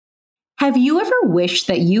Have you ever wished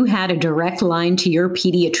that you had a direct line to your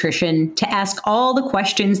pediatrician to ask all the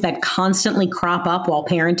questions that constantly crop up while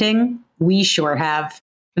parenting? We sure have.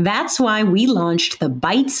 That's why we launched the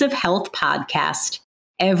Bites of Health podcast.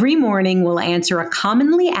 Every morning, we'll answer a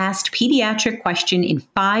commonly asked pediatric question in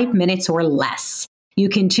 5 minutes or less. You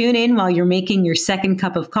can tune in while you're making your second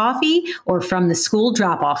cup of coffee or from the school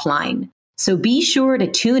drop-off line. So be sure to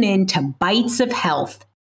tune in to Bites of Health,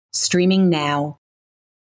 streaming now.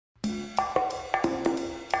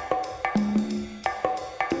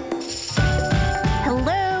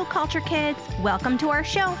 Culture Kids, welcome to our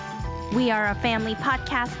show. We are a family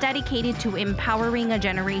podcast dedicated to empowering a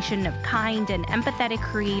generation of kind and empathetic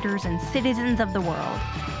creators and citizens of the world.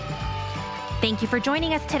 Thank you for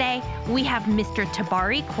joining us today. We have Mr.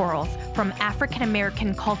 Tabari Quarles from African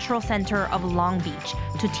American Cultural Center of Long Beach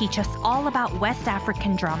to teach us all about West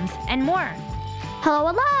African drums and more.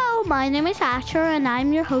 Hello, my name is Asher and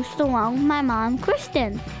I'm your host along with my mom,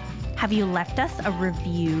 Kristen. Have you left us a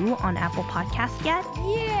review on Apple Podcasts yet?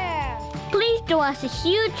 Yeah! Please do us a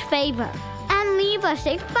huge favor and leave us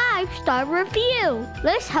a 5-star review.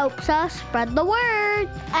 This helps us spread the word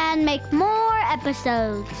and make more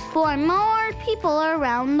episodes for more people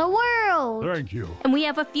around the world. Thank you. And we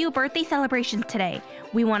have a few birthday celebrations today.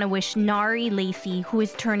 We want to wish Nari Lacey, who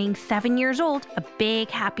is turning 7 years old, a big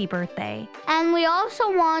happy birthday. And we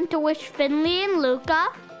also want to wish Finley and Luca,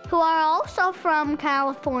 who are also from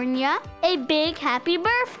California, a big happy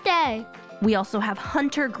birthday. We also have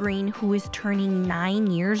Hunter Green, who is turning 9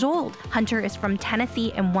 years old. Hunter is from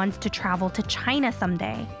Tennessee and wants to travel to China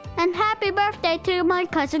someday. And happy birthday to my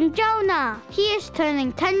cousin Jonah. He is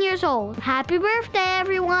turning 10 years old. Happy birthday,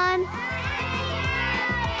 everyone.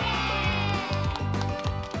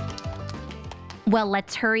 Well,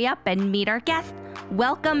 let's hurry up and meet our guest.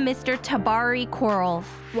 Welcome, Mr. Tabari Quarles.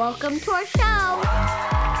 Welcome to our show.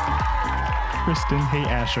 Kristen, hey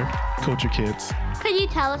Asher, Culture Kids. Could you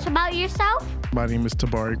tell us about yourself? My name is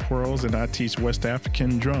Tabari Quarles and I teach West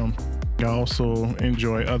African drum. I also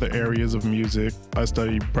enjoy other areas of music. I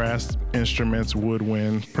study brass instruments,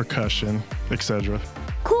 woodwind, percussion, etc.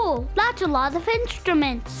 Cool, that's a lot of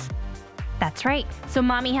instruments. That's right. So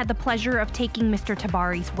Mommy had the pleasure of taking Mr.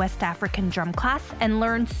 Tabari's West African drum class and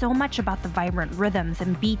learned so much about the vibrant rhythms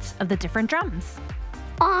and beats of the different drums.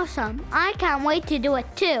 Awesome. I can't wait to do it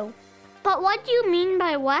too. But what do you mean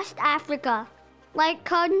by West Africa? Like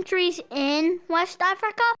countries in West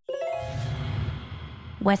Africa?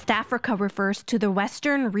 West Africa refers to the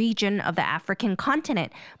western region of the African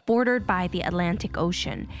continent, bordered by the Atlantic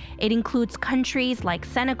Ocean. It includes countries like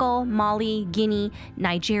Senegal, Mali, Guinea,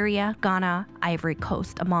 Nigeria, Ghana, Ivory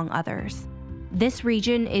Coast, among others. This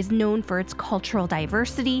region is known for its cultural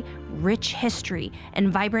diversity, rich history,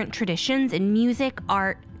 and vibrant traditions in music,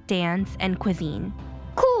 art, dance, and cuisine.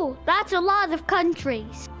 Cool, that's a lot of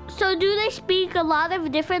countries. So do they speak a lot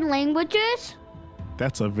of different languages?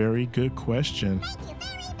 That's a very good question.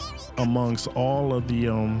 Amongst all of the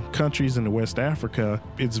countries in West Africa,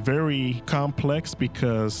 it's very complex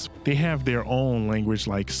because they have their own language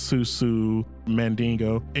like Susu,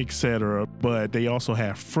 Mandingo, etc. But they also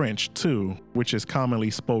have French too, which is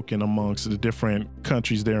commonly spoken amongst the different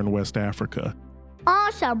countries there in West Africa.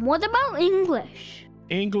 Awesome. What about English?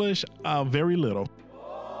 English, very little.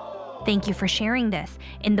 Thank you for sharing this.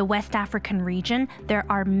 In the West African region, there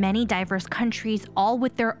are many diverse countries, all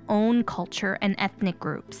with their own culture and ethnic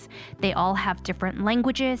groups. They all have different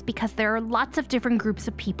languages because there are lots of different groups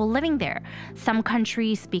of people living there. Some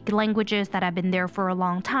countries speak languages that have been there for a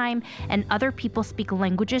long time, and other people speak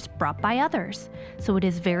languages brought by others. So it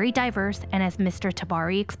is very diverse, and as Mr.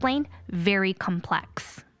 Tabari explained, very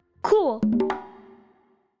complex. Cool.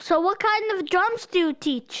 So what kind of drums do you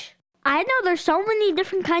teach? I know there's so many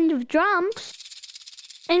different kinds of drums.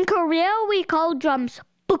 In Korea, we call drums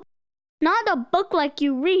book. Not a book like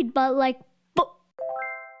you read, but like book.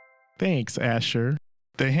 Thanks, Asher.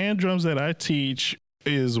 The hand drums that I teach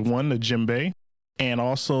is one, the djembe, and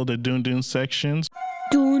also the dundun sections.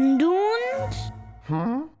 Dunduns?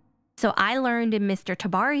 Huh? So I learned in Mr.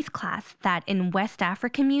 Tabari's class that in West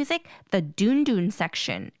African music, the dundun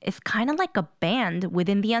section is kind of like a band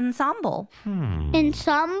within the ensemble.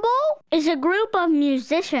 Ensemble is a group of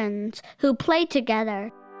musicians who play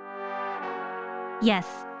together.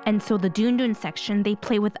 Yes, and so the dundun section, they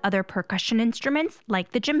play with other percussion instruments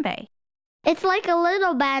like the djembe. It's like a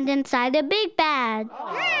little band inside a big band.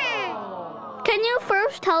 Can you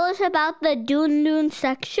first tell us about the dundun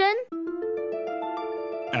section?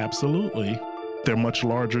 Absolutely. They're much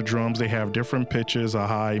larger drums. They have different pitches, a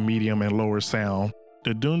high, medium, and lower sound.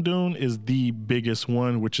 The dundun is the biggest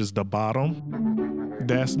one, which is the bottom.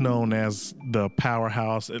 That's known as the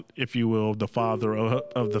powerhouse, if you will, the father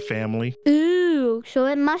of the family. Ooh, so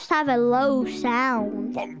it must have a low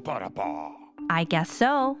sound. I guess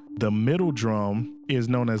so. The middle drum is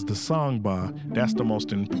known as the sangba. That's the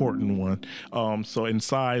most important one. So in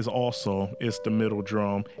size also, it's the middle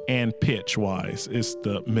drum, and pitch-wise, it's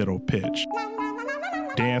the middle pitch.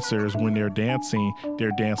 Dancers, when they're dancing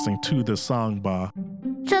to the sangba.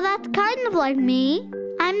 So that's kind of like me.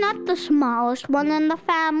 I'm not the smallest one in the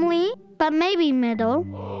family, but maybe middle.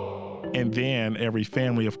 And then every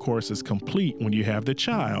family, of course, is complete when you have the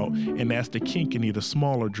child, and that's the kinkini, the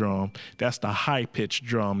smaller drum. That's the high-pitched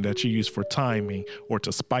drum that you use for timing or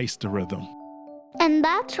to spice the rhythm. And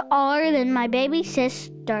that's older than my baby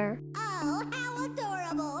sister. Oh, how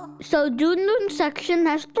adorable. So dundun section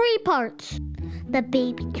has 3 parts. The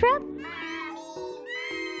baby drum,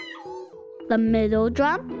 the middle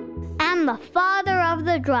drum, and the father of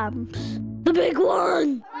the drums, the big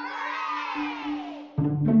one.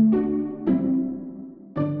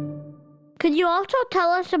 Could you also tell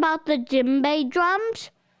us about the djembe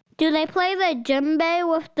drums? Do they play the djembe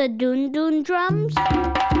with the dundun drums?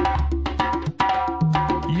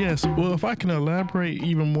 Yes, well, if I can elaborate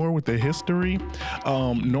even more with the history,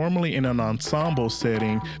 normally in an ensemble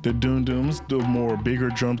setting, the dunduns, the more bigger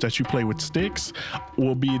drums that you play with sticks,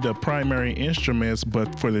 will be the primary instruments,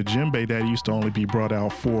 but for the djembe, that used to only be brought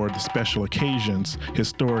out for the special occasions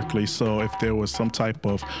historically. So if there was some type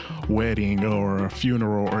of wedding or a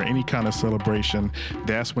funeral or any kind of celebration,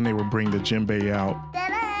 that's when they would bring the djembe out.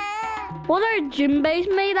 What are djembes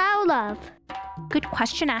made out of? Good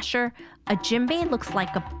question, Asher. A djembe looks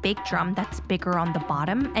like a big drum that's bigger on the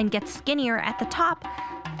bottom and gets skinnier at the top,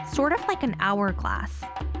 sort of like an hourglass.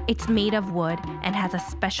 It's made of wood and has a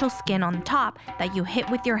special skin on top that you hit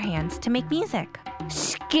with your hands to make music.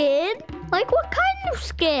 Skin? Like what kind of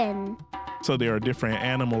skin? So there are different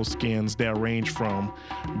animal skins that range from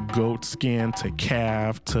goat skin to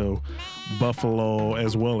calf to buffalo,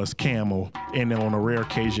 as well as camel, and on a rare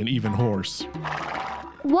occasion, even horse.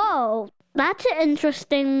 Whoa, that's an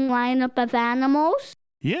interesting lineup of animals.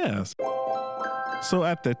 Yes. So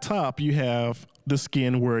at the top, you have the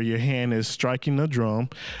skin where your hand is striking the drum.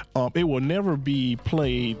 It will never be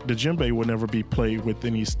played, the djembe will never be played with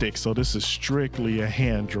any sticks. So this is strictly a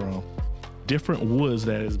hand drum. Different woods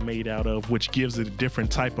that is made out of, which gives it a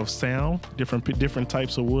different type of sound, different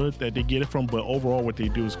types of wood that they get it from. But overall, what they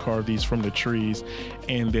do is carve these from the trees,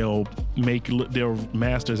 and they're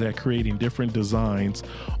masters at creating different designs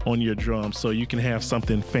on your drum. So you can have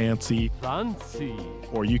something fancy,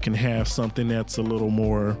 or you can have something that's a little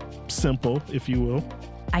more simple, if you will.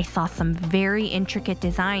 I saw some very intricate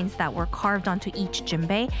designs that were carved onto each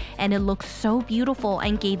djembe, and it looked so beautiful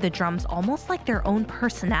and gave the drums almost like their own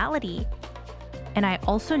personality. And I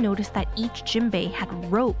also noticed that each djembe had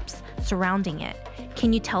ropes surrounding it.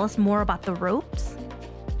 Can you tell us more about the ropes?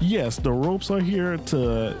 Yes, the ropes are here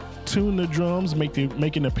to tune the drums,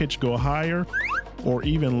 making the pitch go higher or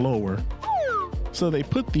even lower. So they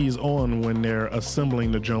put these on when they're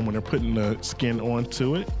assembling the drum, when they're putting the skin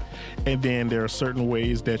onto it. And then there are certain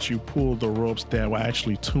ways that you pull the ropes that will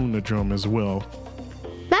actually tune the drum as well.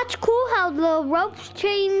 That's cool how the ropes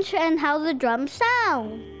change and how the drums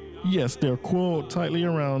sound. Yes, they're coiled tightly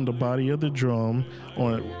around the body of the drum.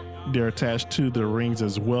 They're attached to the rings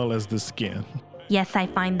as well as the skin. Yes, I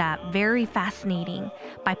find that very fascinating.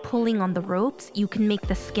 By pulling on the ropes, you can make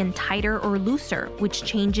the skin tighter or looser, which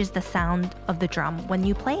changes the sound of the drum when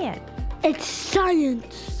you play it. It's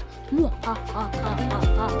science.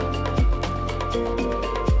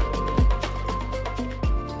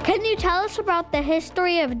 Can you tell us about the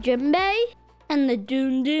history of djembe and the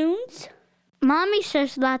dunduns? Mommy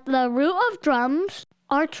says that the root of drums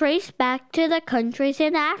are traced back to the countries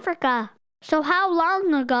in Africa. So how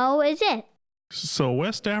long ago is it? So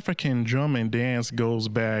West African drum and dance goes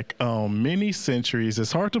back many centuries.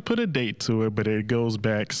 It's hard to put a date to it, but it goes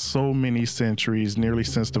back so many centuries, nearly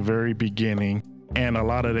since the very beginning. And a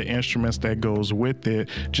lot of the instruments that goes with it,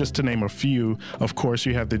 just to name a few, of course,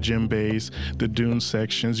 you have the djembes, the dune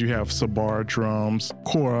sections, you have sabar drums,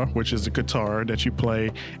 kora, which is the guitar that you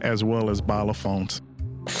play, as well as balafons.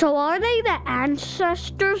 So are they the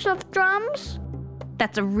ancestors of drums?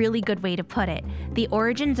 That's a really good way to put it. The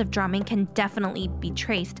origins of drumming can definitely be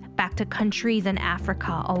traced back to countries in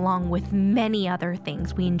Africa, along with many other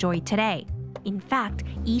things we enjoy today. In fact,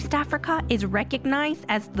 East Africa is recognized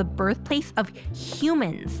as the birthplace of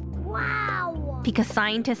humans. Wow! Because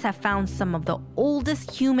scientists have found some of the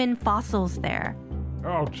oldest human fossils there.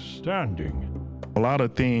 Outstanding. A lot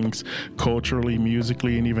of things culturally,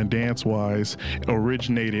 musically, and even dance-wise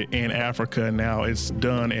originated in Africa. Now it's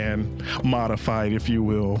done and modified, if you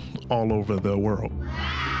will, all over the world.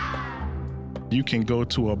 You can go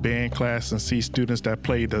to a band class and see students that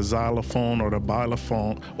play the xylophone or the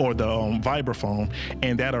bilophone or the vibraphone,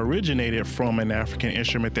 and that originated from an African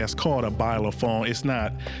instrument that's called a bilophone.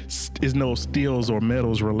 It's no steels or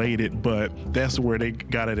metals related, but that's where they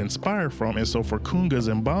got it inspired from. And so for congas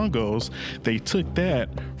and bongos, they took that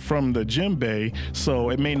from the djembe,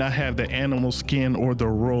 so it may not have the animal skin or the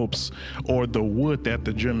ropes or the wood that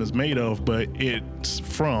the drum is made of, but it's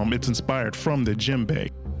inspired from the djembe.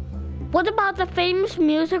 What about the famous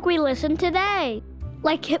music we listen to today?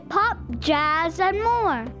 Like hip-hop, jazz, and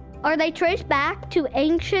more. Are they traced back to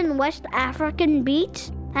ancient West African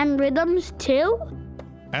beats and rhythms too?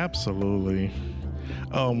 Absolutely.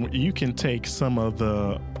 You can take some of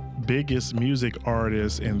the biggest music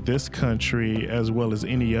artists in this country as well as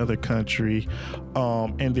any other country,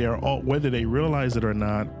 and they're all, whether they realize it or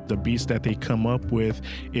not, the beats that they come up with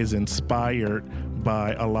is inspired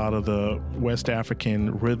by a lot of the West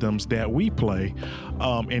African rhythms that we play.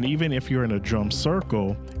 And even if you're in a drum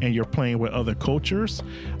circle and you're playing with other cultures,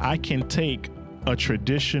 I can take a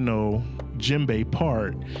traditional djembe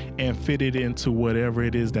part and fit it into whatever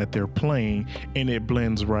it is that they're playing, and it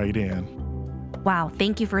blends right in. Wow,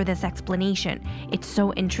 thank you for this explanation. It's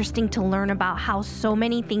so interesting to learn about how so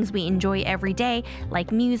many things we enjoy every day,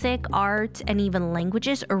 like music, art, and even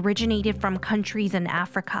languages, originated from countries in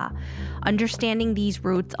Africa. Understanding these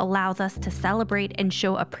roots allows us to celebrate and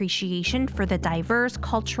show appreciation for the diverse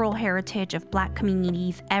cultural heritage of Black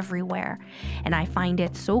communities everywhere. And I find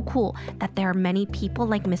it so cool that there are many people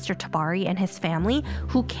like Mr. Tabari and his family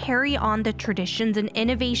who carry on the traditions and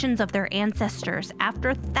innovations of their ancestors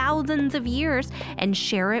after thousands of years and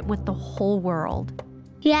share it with the whole world.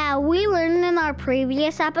 Yeah, we learned in our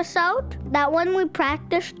previous episode that when we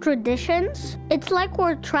practice traditions, it's like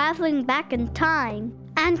we're traveling back in time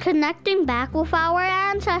and connecting back with our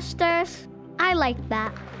ancestors. I like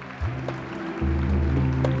that.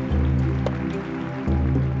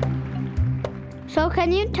 So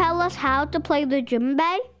can you tell us how to play the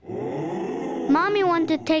djembe? Mommy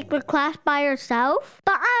wanted to take the class by herself,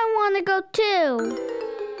 but I want to go too.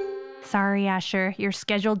 Sorry, Asher, your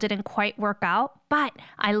schedule didn't quite work out, but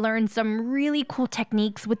I learned some really cool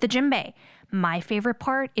techniques with the djembe. My favorite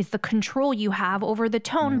part is the control you have over the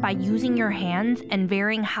tone by using your hands and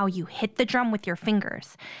varying how you hit the drum with your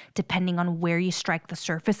fingers. Depending on where you strike the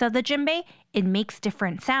surface of the djembe, it makes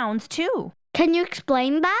different sounds too. Can you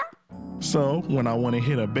explain that? So when I want to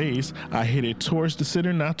hit a bass, I hit it towards the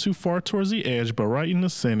center, not too far towards the edge, but right in the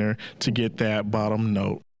center to get that bottom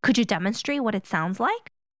note. Could you demonstrate what it sounds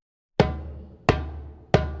like?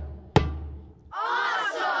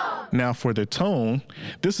 Now for the tone,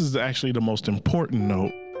 this is actually the most important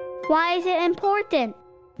note. Why is it important?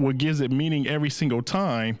 What gives it meaning every single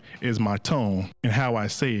time is my tone and how I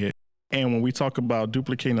say it. And when we talk about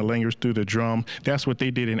duplicating the language through the drum, that's what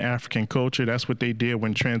they did in African culture. That's what they did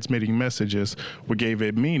when transmitting messages. What gave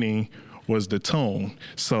it meaning was the tone.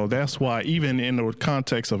 So that's why even in the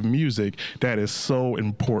context of music, that is so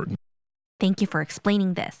important. Thank you for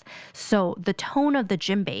explaining this. So the tone of the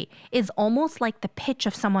djembe is almost like the pitch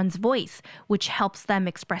of someone's voice, which helps them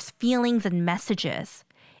express feelings and messages.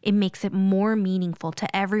 It makes it more meaningful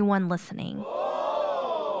to everyone listening.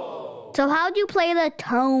 So how do you play the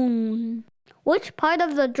tone? Which part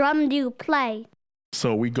of the drum do you play?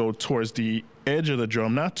 So we go towards the edge of the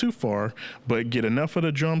drum, not too far, but get enough of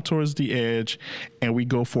the drum towards the edge, and we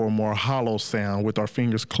go for a more hollow sound with our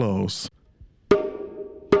fingers closed.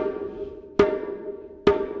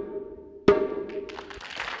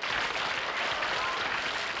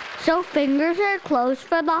 So fingers are closed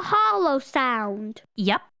for the hollow sound.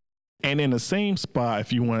 Yep. And in the same spot,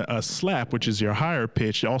 if you want a slap, which is your higher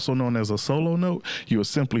pitch, also known as a solo note, you will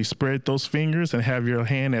simply spread those fingers and have your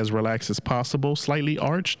hand as relaxed as possible, slightly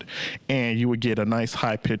arched, and you would get a nice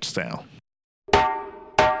high-pitched sound.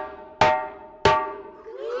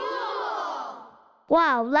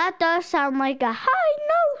 Wow, that does sound like a high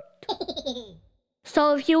note.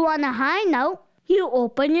 So if you want a high note, you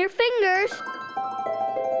open your fingers.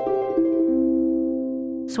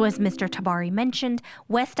 So as Mr. Tabari mentioned,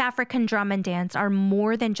 West African drum and dance are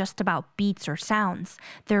more than just about beats or sounds.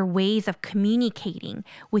 They're ways of communicating,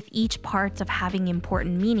 with each parts of having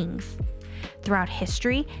important meanings. Throughout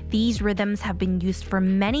history, these rhythms have been used for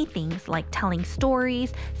many things like telling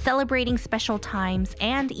stories, celebrating special times,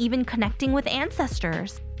 and even connecting with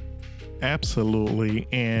ancestors. Absolutely.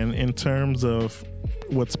 And in terms of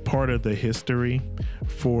what's part of the history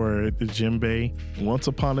for the djembe. Once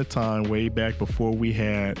upon a time, way back before we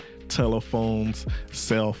had telephones,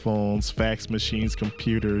 cell phones, fax machines,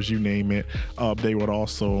 computers, you name it, they would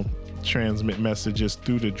also transmit messages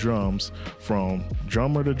through the drums from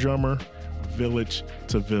drummer to drummer, village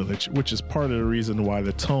to village, which is part of the reason why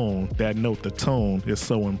the tone, that note, the tone, is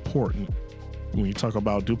so important. When you talk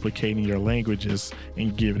about duplicating your languages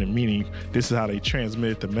and giving it meaning, this is how they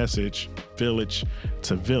transmit the message, village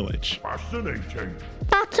to village. Fascinating.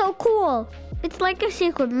 That's so cool. It's like a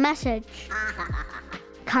secret message.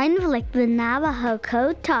 Kind of like the Navajo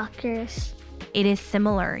code talkers. It is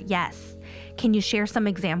similar, yes. Can you share some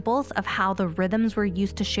examples of how the rhythms were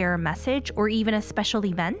used to share a message or even a special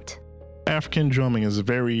event? African drumming is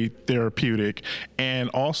very therapeutic, and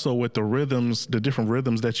also with the rhythms, the different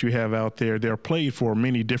rhythms that you have out there, they're played for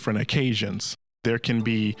many different occasions. There can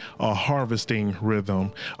be a harvesting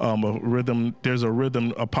rhythm, there's a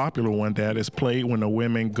rhythm, a popular one that is played when the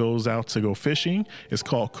women goes out to go fishing. It's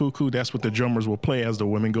called cuckoo. That's what the drummers will play as the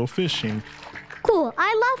women go fishing. Cool,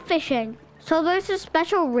 I love fishing. So there's a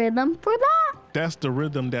special rhythm for that? That's the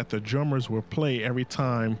rhythm that the drummers will play every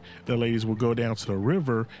time the ladies will go down to the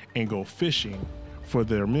river and go fishing for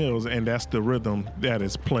their meals, and that's the rhythm that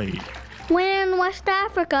is played. Where in West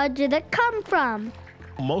Africa did it come from?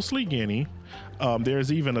 Mostly Guinea.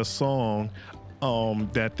 There's even a song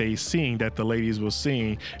that they sing, that the ladies will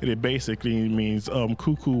sing, and it basically means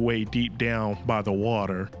cuckoo way deep down by the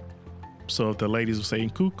water. So if the ladies will say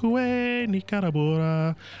cuckoo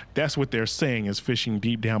nicarabora, that's what they're saying, is fishing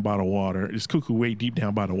deep down by the water. It's cuckoo way deep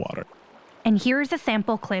down by the water. And here's a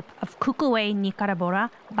sample clip of Kukuwe Nicarabora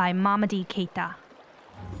by Mamadi Keita.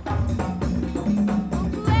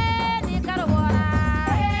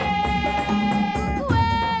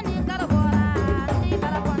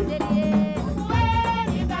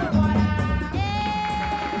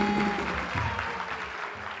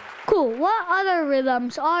 Cool, what other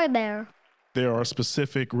rhythms are there? There are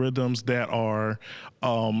specific rhythms that are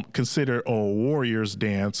considered a warrior's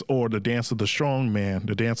dance, or the dance of the strong man,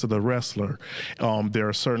 the dance of the wrestler. There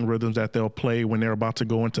are certain rhythms that they'll play when they're about to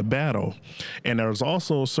go into battle. And there's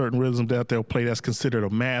also certain rhythms that they'll play that's considered a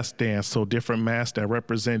mask dance, so different masks that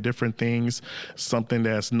represent different things, something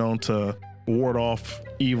that's known to ward off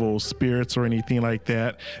evil spirits or anything like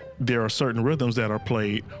that. There are certain rhythms that are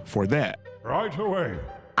played for that. Right away.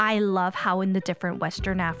 I love how in the different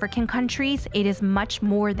Western African countries, it is much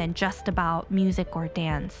more than just about music or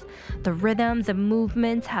dance. The rhythms and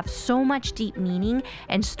movements have so much deep meaning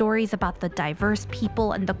and stories about the diverse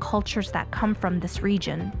people and the cultures that come from this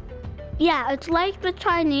region. Yeah, it's like the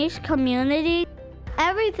Chinese community.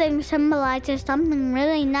 Everything symbolizes something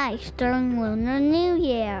really nice during Lunar New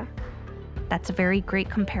Year. That's a very great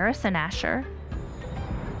comparison, Asher.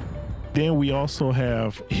 Then we also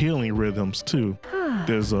have healing rhythms too.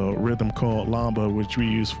 There's a rhythm called lamba, which we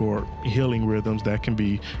use for healing rhythms that can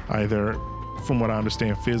be either, from what I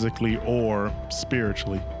understand, physically or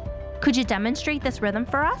spiritually. Could you demonstrate this rhythm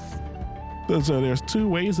for us? So there's two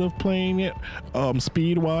ways of playing it,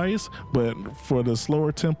 speed-wise, but for the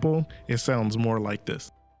slower tempo, it sounds more like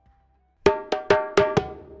this.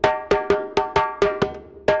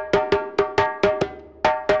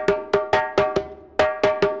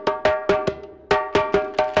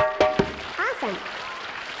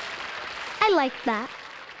 I like that.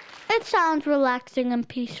 It sounds relaxing and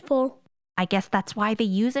peaceful. I guess that's why they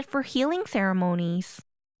use it for healing ceremonies.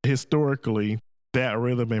 Historically, that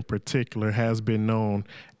rhythm in particular has been known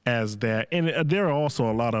as that. And there are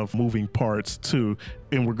also a lot of moving parts too.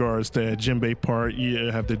 In regards to that djembe part,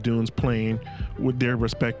 you have the dunes playing with their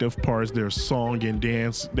respective parts. There's song and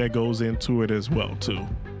dance that goes into it as well too.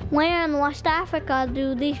 Where in West Africa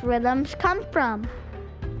do these rhythms come from?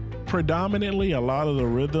 Predominantly, a lot of the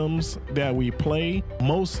rhythms that we play,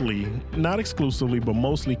 mostly, not exclusively, but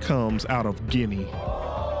mostly comes out of Guinea.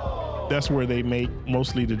 That's where they make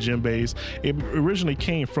mostly the djembes. It originally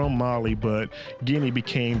came from Mali, but Guinea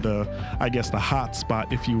became the hot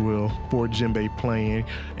spot, if you will, for djembe playing.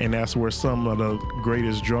 And that's where some of the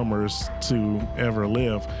greatest drummers to ever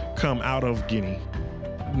live come out of Guinea.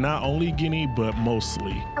 Not only Guinea, but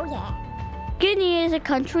mostly. Oh yeah. Guinea is a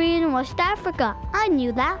country in West Africa. I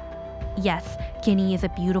knew that. Yes, Guinea is a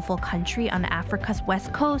beautiful country on Africa's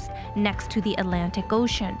west coast next to the Atlantic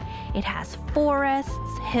Ocean. It has forests,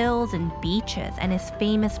 hills, and beaches, and is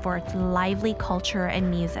famous for its lively culture and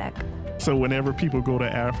music. So whenever people go to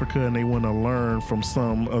Africa and they want to learn from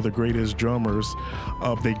some of the greatest drummers,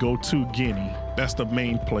 they go to Guinea. That's the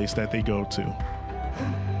main place that they go to.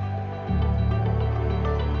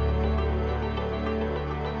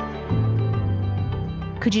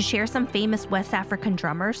 Could you share some famous West African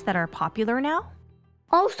drummers that are popular now?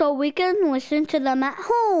 Also, we can listen to them at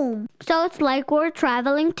home. So it's like we're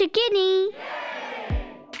traveling to Guinea.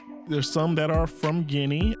 There's some that are from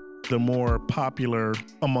Guinea. The more popular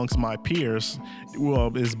amongst my peers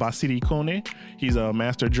is Basiri Kone. He's a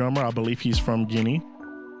master drummer. I believe he's from Guinea.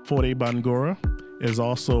 Fode Bangura is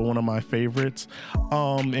also one of my favorites.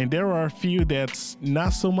 And there are a few that's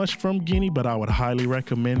not so much from Guinea, but I would highly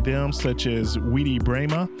recommend them, such as Weedy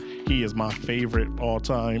Brema. He is my favorite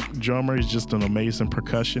all-time drummer. He's just an amazing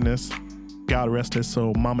percussionist. God rest his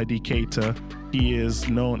soul, Mamadi Keita. He is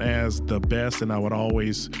known as the best, and I would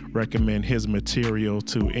always recommend his material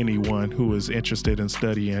to anyone who is interested in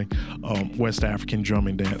studying West African drum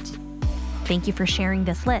and dance. Thank you for sharing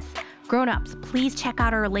this list. Grown-ups, please check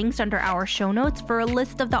out our links under our show notes for a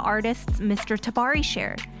list of the artists Mr. Tabari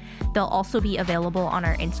shared. They'll also be available on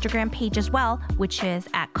our Instagram page as well, which is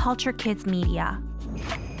at Culture Kids Media.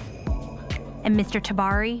 And Mr.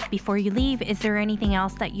 Tabari, before you leave, is there anything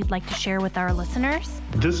else that you'd like to share with our listeners?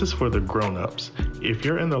 This is for the grown-ups. If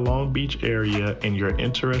you're in the Long Beach area and you're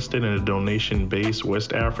interested in a donation-based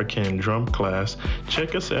West African drum class,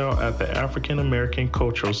 check us out at the African American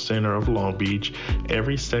Cultural Center of Long Beach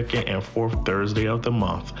every second and fourth Thursday of the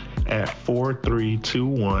month at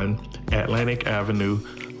 4321 Atlantic Avenue,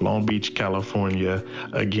 Long Beach, California.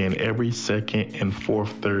 Again, every second and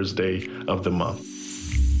fourth Thursday of the month.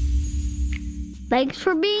 Thanks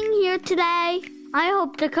for being here today. I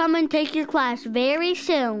hope to come and take your class very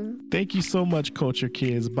soon. Thank you so much, Culture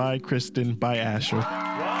Kids. Bye, Kristen. Bye, Asher.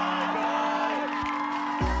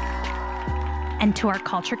 And to our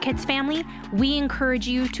Culture Kids family, we encourage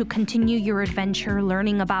you to continue your adventure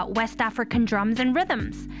learning about West African drums and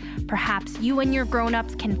rhythms. Perhaps you and your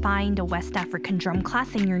grown-ups can find a West African drum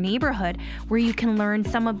class in your neighborhood where you can learn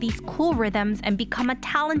some of these cool rhythms and become a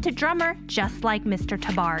talented drummer just like Mr.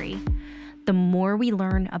 Tabari. The more we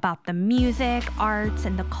learn about the music, arts,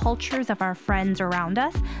 and the cultures of our friends around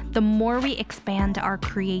us, the more we expand our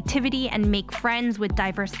creativity and make friends with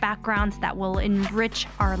diverse backgrounds that will enrich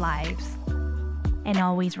our lives. And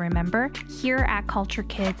always remember, here at Culture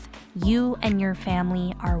Kids, you and your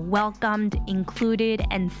family are welcomed, included,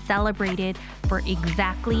 and celebrated for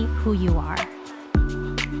exactly who you are.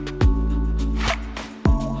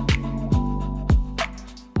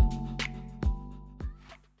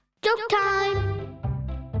 Joke time!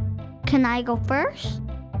 Can I go first?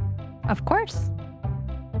 Of course.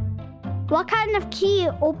 What kind of key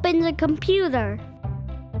opens a computer?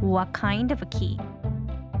 What kind of a key?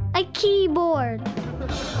 A keyboard.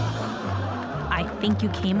 I think you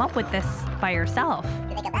came up with this by yourself.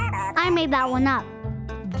 I made that one up.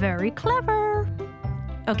 Very clever.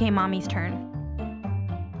 Okay, Mommy's turn.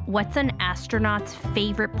 What's an astronaut's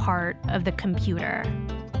favorite part of the computer?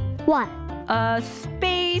 What? A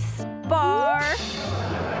space bar.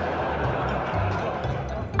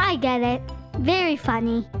 I get it. Very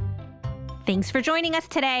funny. Thanks for joining us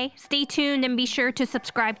today. Stay tuned and be sure to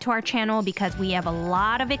subscribe to our channel because we have a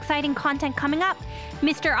lot of exciting content coming up.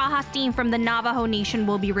 Mr. Ahasteen from the Navajo Nation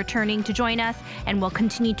will be returning to join us, and we'll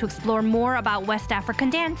continue to explore more about West African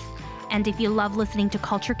dance. And if you love listening to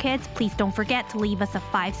Culture Kids, please don't forget to leave us a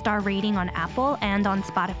 5-star rating on Apple and on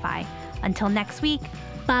Spotify. Until next week,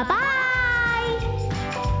 Bye-bye!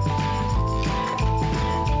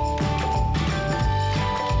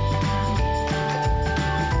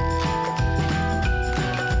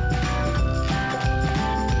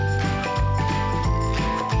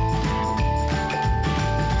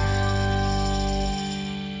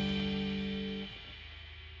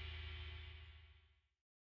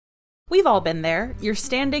 We've all been there. You're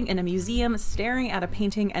standing in a museum staring at a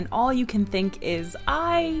painting and all you can think is,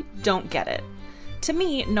 I don't get it. To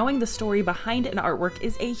me, knowing the story behind an artwork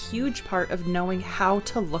is a huge part of knowing how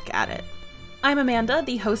to look at it. I'm Amanda,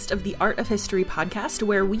 the host of the Art of History podcast,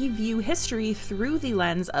 where we view history through the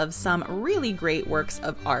lens of some really great works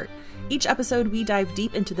of art. Each episode, we dive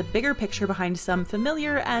deep into the bigger picture behind some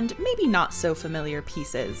familiar and maybe not so familiar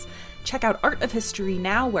pieces. Check out Art of History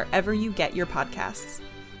now wherever you get your podcasts.